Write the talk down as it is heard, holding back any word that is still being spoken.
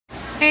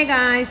Hey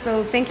guys,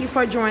 so thank you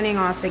for joining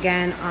us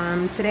again.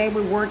 Today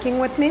we're working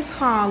with Miss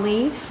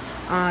Holly.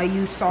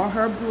 You saw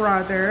her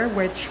brother,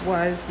 which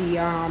was the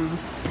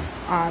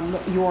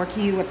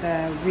Yorkie with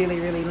the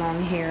really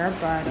long hair.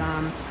 But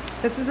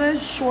this is a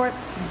short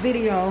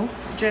video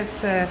just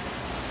to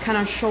kind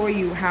of show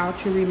you how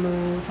to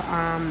remove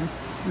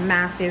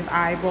massive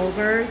eye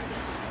boogers.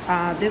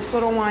 This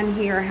little one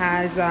here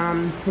has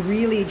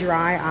really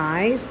dry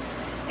eyes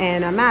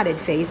and a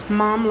matted face.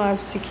 Mom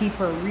loves to keep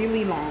her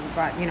really long,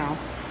 but you know,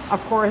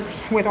 of course,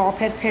 with all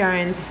pet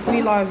parents,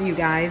 we love you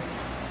guys.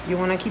 You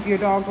want to keep your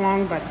dog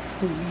long, but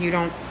you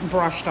don't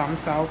brush them,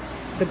 so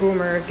the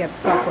groomer gets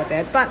stuck with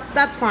it. But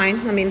that's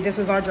fine. I mean, this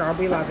is our job.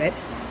 We love it.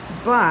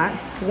 But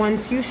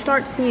once you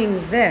start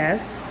seeing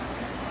this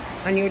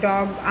on your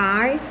dog's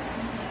eye,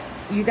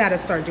 you got to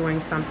start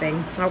doing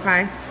something,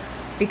 okay?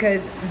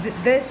 Because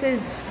this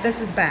is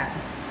bad,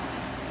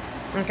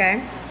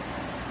 okay?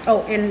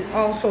 Oh, and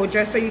also,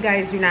 just so you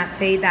guys do not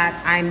say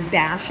that I'm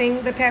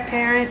bashing the pet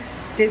parent,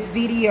 this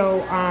video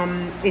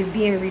is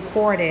being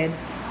recorded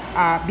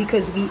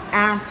because we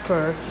asked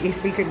her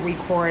if we could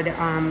record,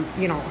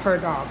 you know, her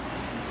dog.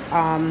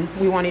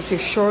 We wanted to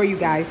show you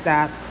guys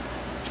that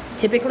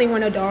typically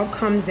when a dog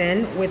comes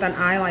in with an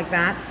eye like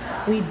that,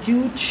 we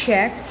do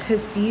check to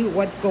see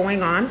what's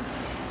going on,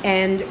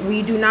 and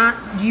we do not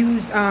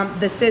use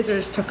the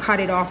scissors to cut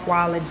it off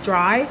while it's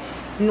dry,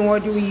 nor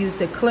do we use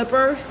the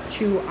clipper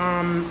to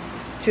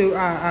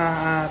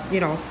you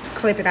know,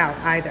 clip it out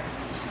either.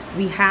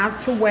 We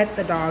have to wet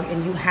the dog,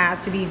 and you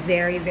have to be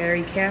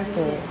very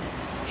careful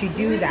to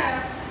do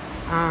that.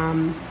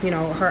 You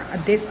know,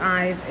 this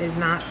eyes is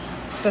not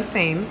the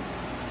same.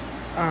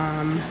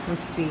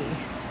 Let's see.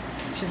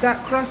 She's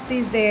got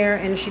crusties there,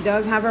 and she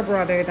does have a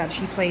brother that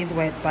she plays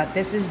with, but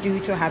this is due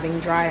to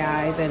having dry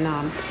eyes. And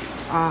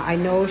I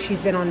know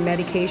she's been on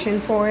medication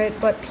for it,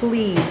 but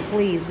please,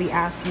 we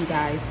ask you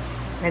guys,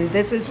 and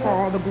this is for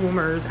all the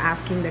groomers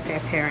asking the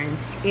pet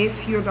parents,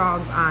 if your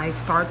dog's eye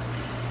starts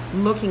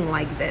looking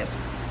like this,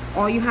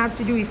 all you have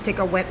to do is take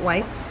a wet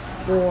wipe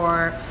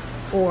or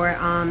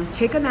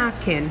take a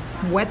napkin,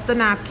 wet the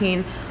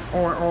napkin,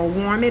 or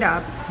warm it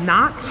up,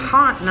 not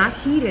hot, not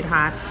heated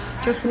hot,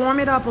 just warm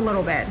it up a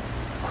little bit,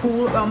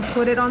 cool,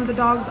 put it on the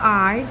dog's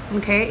eye,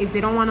 okay? If they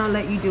don't want to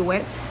let you do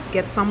it,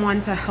 get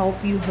someone to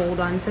help you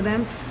hold on to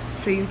them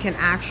so you can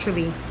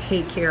actually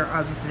take care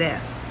of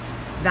this.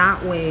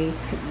 That way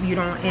you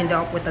don't end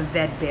up with a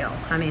vet bill.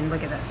 I mean,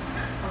 look at this.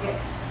 Okay.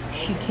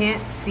 She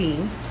can't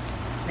see.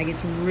 Like,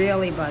 it's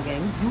really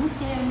bugging. You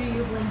stay under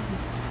your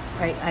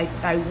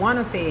blanket. I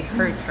want to say it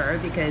hurts her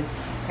because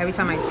every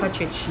time I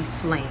touch it, she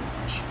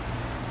flinch.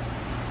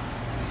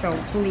 So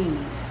please.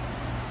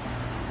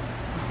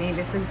 See,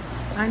 this is,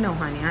 I know,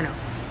 honey, I know.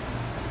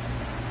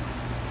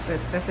 But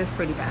this is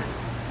pretty bad.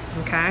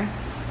 Okay?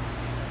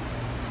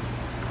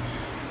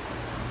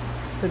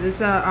 So this,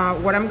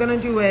 what I'm going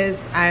to do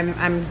is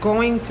I'm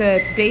going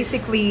to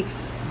basically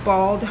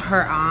bald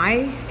her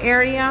eye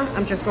area.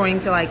 I'm just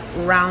going to like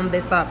round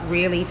this up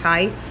really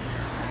tight,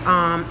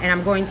 and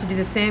I'm going to do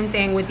the same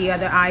thing with the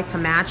other eye to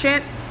match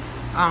it.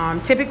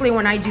 Typically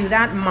when I do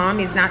that, Mom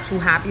is not too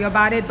happy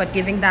about it, but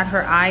given that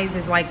her eyes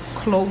is like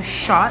closed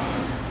shut,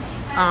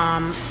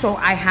 so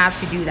I have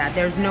to do that.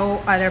 There's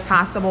no other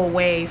possible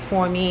way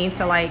for me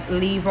to like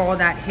leave all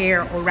that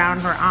hair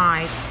around her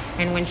eye,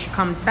 and when she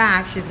comes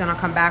back, she's gonna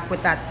come back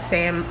with that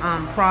same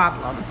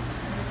problem.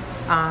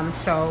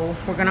 So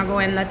we're gonna go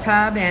in the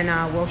tub, and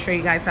we'll show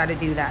you guys how to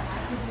do that.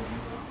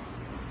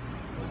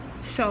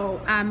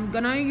 So I'm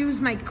gonna use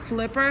my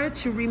clipper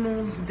to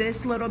remove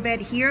this little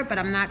bit here, but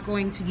I'm not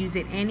going to use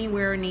it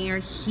anywhere near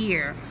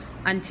here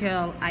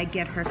until I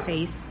get her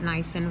face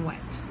nice and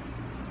wet.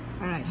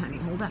 All right, honey,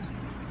 hold on.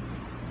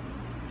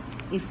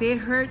 If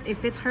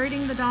it's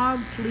hurting the dog,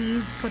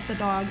 please put the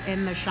dog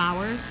in the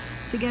shower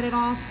to get it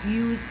off.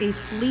 Use a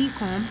flea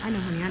comb. I know,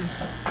 honey, I know.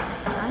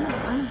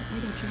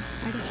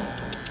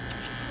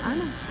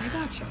 I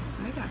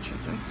got you,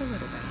 just a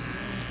little bit.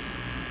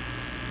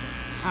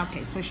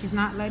 Okay, so she's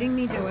not letting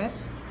me do it.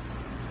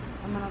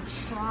 I'm gonna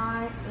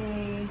try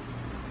a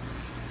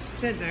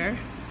scissor.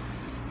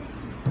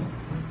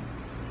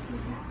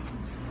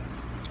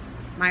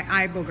 My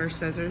eye booger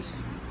scissors.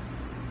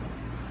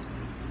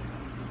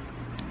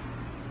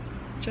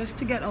 Just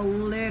to get a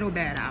little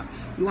bit out.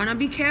 You want to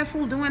be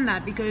careful doing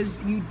that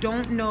because you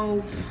don't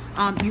know,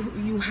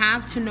 you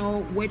have to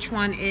know which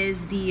one is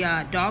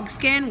the dog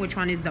skin, which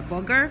one is the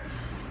booger.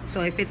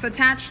 So if it's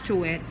attached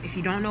to it, if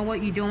you don't know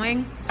what you're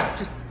doing,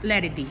 just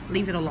let it be,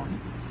 leave it alone.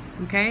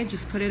 Okay,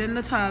 just put it in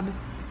the tub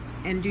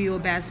and do your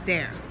best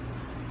there.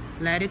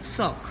 Let it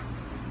soak.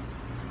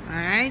 All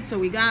right, so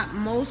we got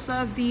most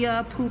of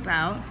the poop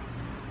out.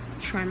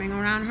 Trimming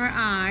around her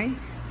eye.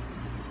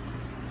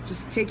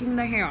 Just taking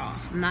the hair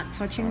off. I'm not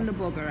touching the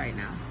booger right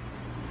now.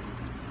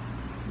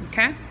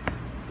 Okay?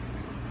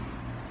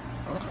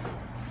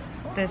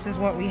 This is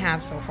what we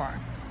have so far.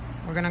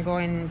 We're gonna go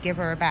and give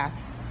her a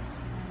bath.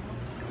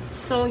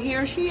 So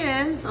here she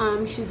is.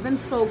 She's been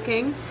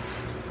soaking.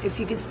 If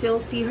you can still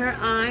see her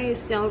eye, it's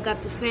still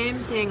got the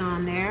same thing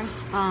on there.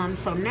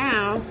 So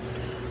now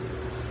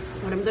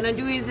what I'm gonna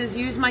do is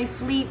use my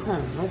flea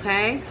comb,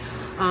 okay?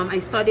 I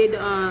started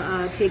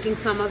taking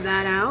some of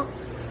that out.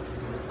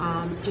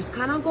 Just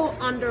kind of go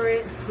under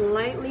it,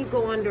 lightly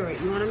go under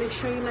it. You want to make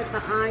sure you let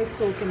the eye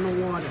soak in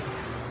the water.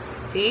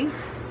 See?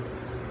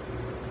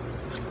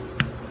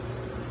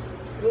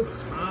 Ooh,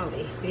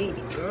 Holly,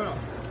 baby girl.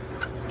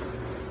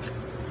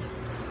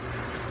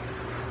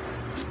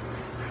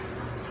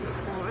 Take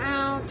her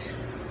out.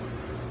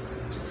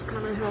 Just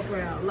kind of help her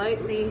out.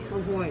 Lightly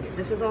avoid it.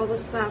 This is all the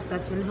stuff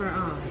that's in her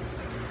eye.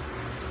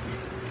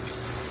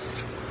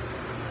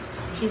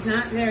 She's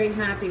not very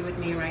happy with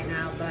me right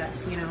now, but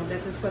you know,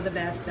 this is for the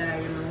best that I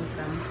remove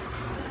them.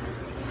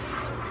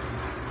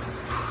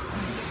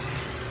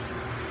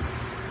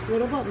 A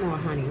little bit more,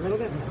 honey, a little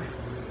bit more.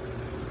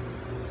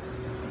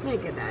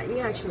 Look at that, you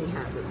actually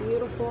have a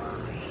beautiful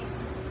eye.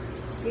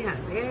 You have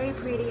very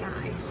pretty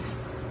eyes.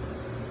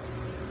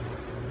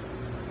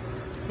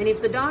 And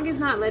if the dog is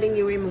not letting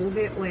you remove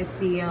it with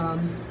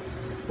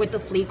the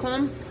flea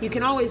comb, you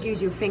can always use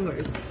your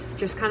fingers.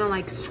 Just kind of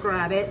like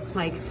scrub it,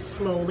 like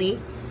slowly.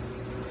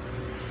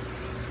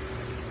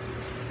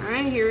 All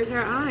right, here's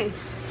her eye.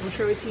 I'll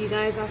show it to you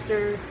guys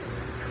after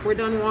we're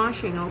done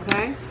washing,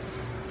 okay?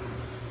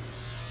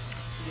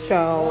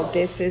 So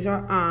this is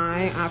her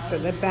eye after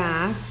the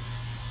bath.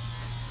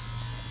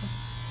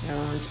 That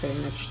one's pretty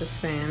much the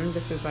same.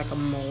 This is like a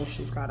mole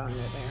she's got under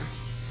there.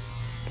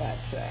 But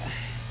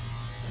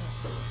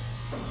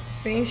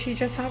she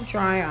just have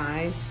dry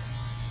eyes.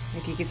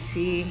 Like you could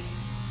see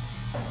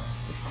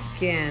the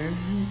skin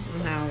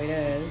and how it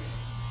is.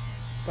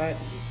 But,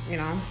 you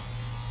know,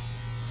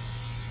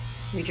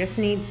 we just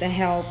need the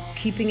help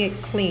keeping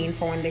it clean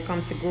for when they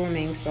come to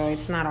grooming, so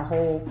it's not a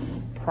whole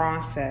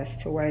process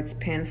to where it's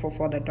painful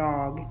for the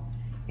dog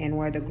and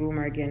where the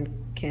groomer again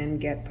can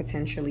get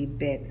potentially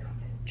bit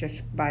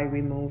just by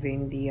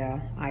removing the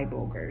eye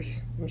boogers.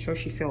 I'm sure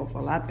she feels a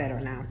lot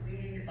better now.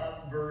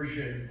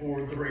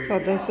 So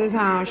this is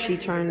how she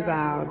turns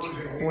out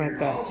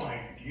with it. Oh my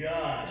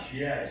gosh,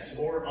 yes,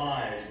 or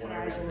eyes,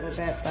 whatever. A little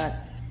bit,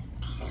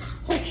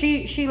 but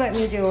she let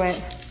me do it.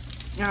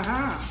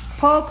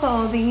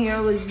 Poco over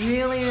here was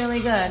really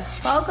good.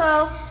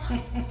 Poco,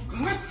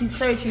 he's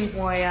searching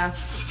for you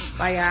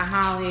by your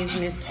Holly's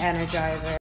Miss Energizer.